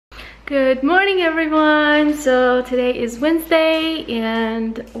Good morning, everyone. So today is Wednesday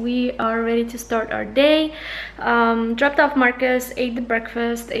and we are ready to start our day. Dropped off Marcus, ate the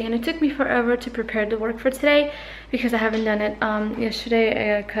breakfast, and it took me forever to prepare the work for today because I haven't done it.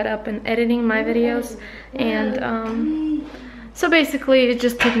 Yesterday I cut up and editing my videos, and so basically it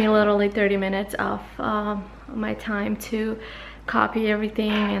just took me literally 30 minutes of my time to copy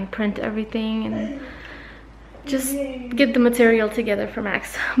everything and print everything and just get the material together for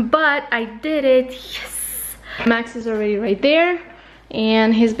Max. But I did it. Yes, Max is already right there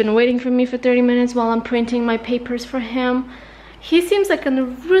and he's been waiting for me for 30 minutes while I'm printing my papers for him. He seems like in a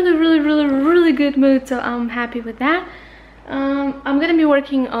really good mood, so I'm happy with that. I'm gonna be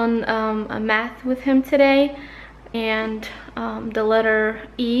working on a math with him today, and the letter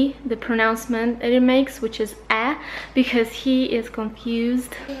E, the pronouncement it makes, which is a, because he is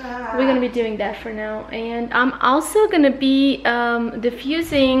confused. We're gonna be doing that for now, and I'm also gonna be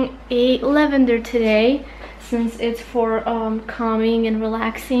diffusing a lavender today since it's for calming and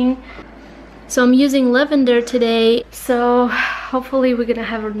relaxing. So I'm using lavender today, so hopefully we're gonna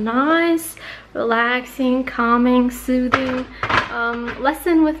have a nice, relaxing, calming, soothing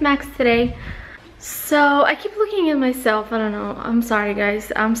lesson with Max today. So I keep looking at myself. I don't know, I'm sorry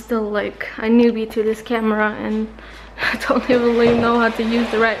guys, I'm still like a newbie to this camera and I don't even really know how to use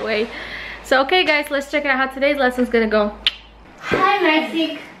the right way. So okay guys, let's check out how today's lesson's gonna go. Hi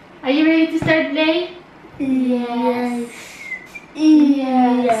Maxie, are you ready to start the day? Yes.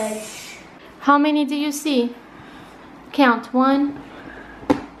 Yes. How many do you see? Count. 1,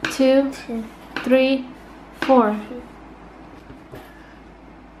 2, 3, 4.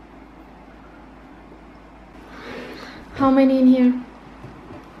 How many in here?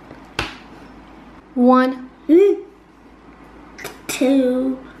 1,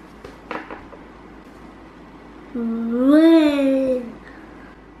 2, 1.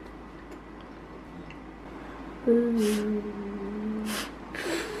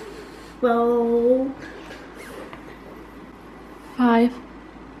 4, 5,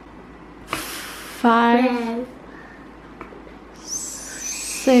 5,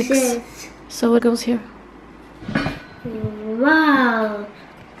 6. So it goes here. 1,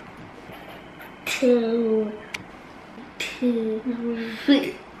 2,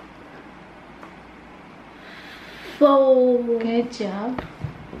 3, 4. Good job.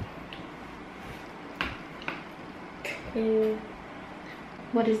 2,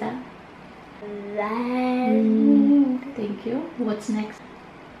 What is that? 1. Thank you. What's next?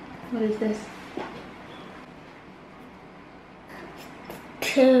 What is this?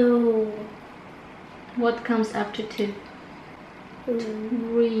 2. What comes after 2?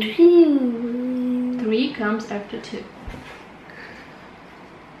 3. 2. 3 comes after 2.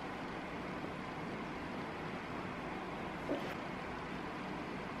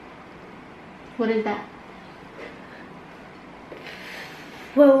 What is that?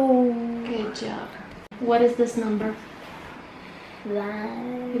 4. Good job. What is this number?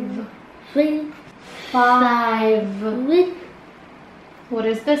 5. 5. What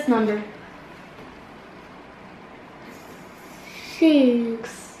is this number?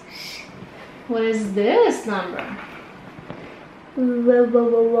 6. What is this number?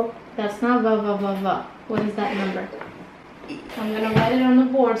 That's not va va va va. What is that number? I'm gonna write it on the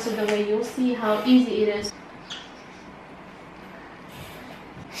board so that way you'll see how easy it is.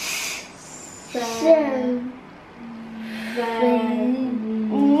 7.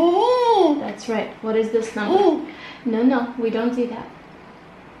 That's right. What is this number? No, we don't do that.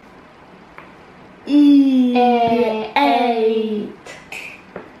 8.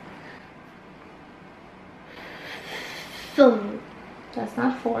 4. That's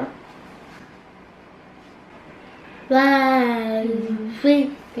not 4.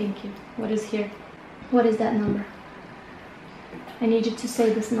 5. Thank you. What is here? What is that number? I need you to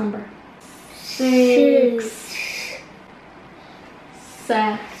say this number. 6.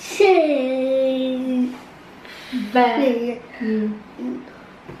 7. 6.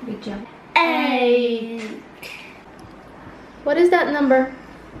 Good job. 8. What is that number?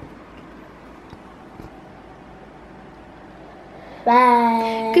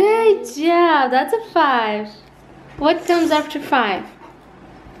 5. Good job. That's a 5. What comes after 5?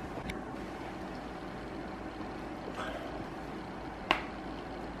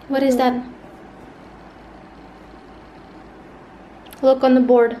 What is that? Look on the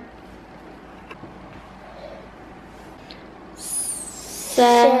board.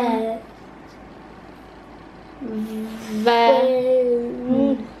 7.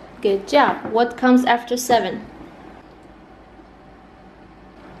 Good job. What comes after 7?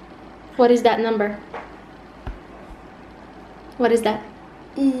 What is that number? What is that?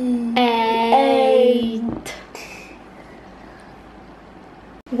 8.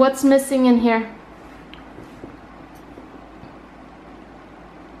 What's missing in here?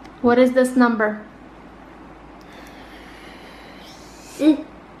 What is this number?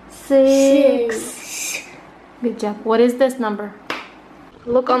 6. Good job. What is this number?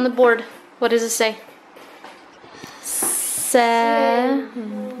 Look on the board. What does it say?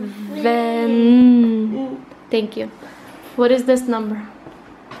 7. Thank you. What is this number?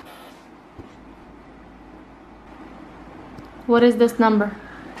 What is this number?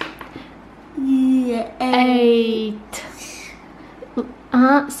 8.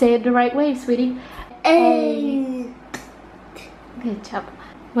 Say it the right way, sweetie. 8. Good job.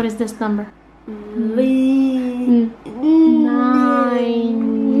 What is this number? 9.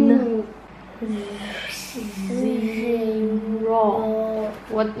 0.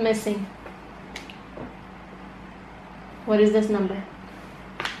 What missing? What is this number?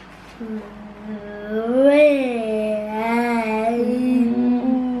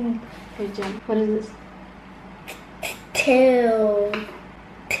 Good job. What is this? 2.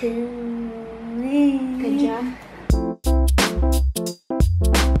 2.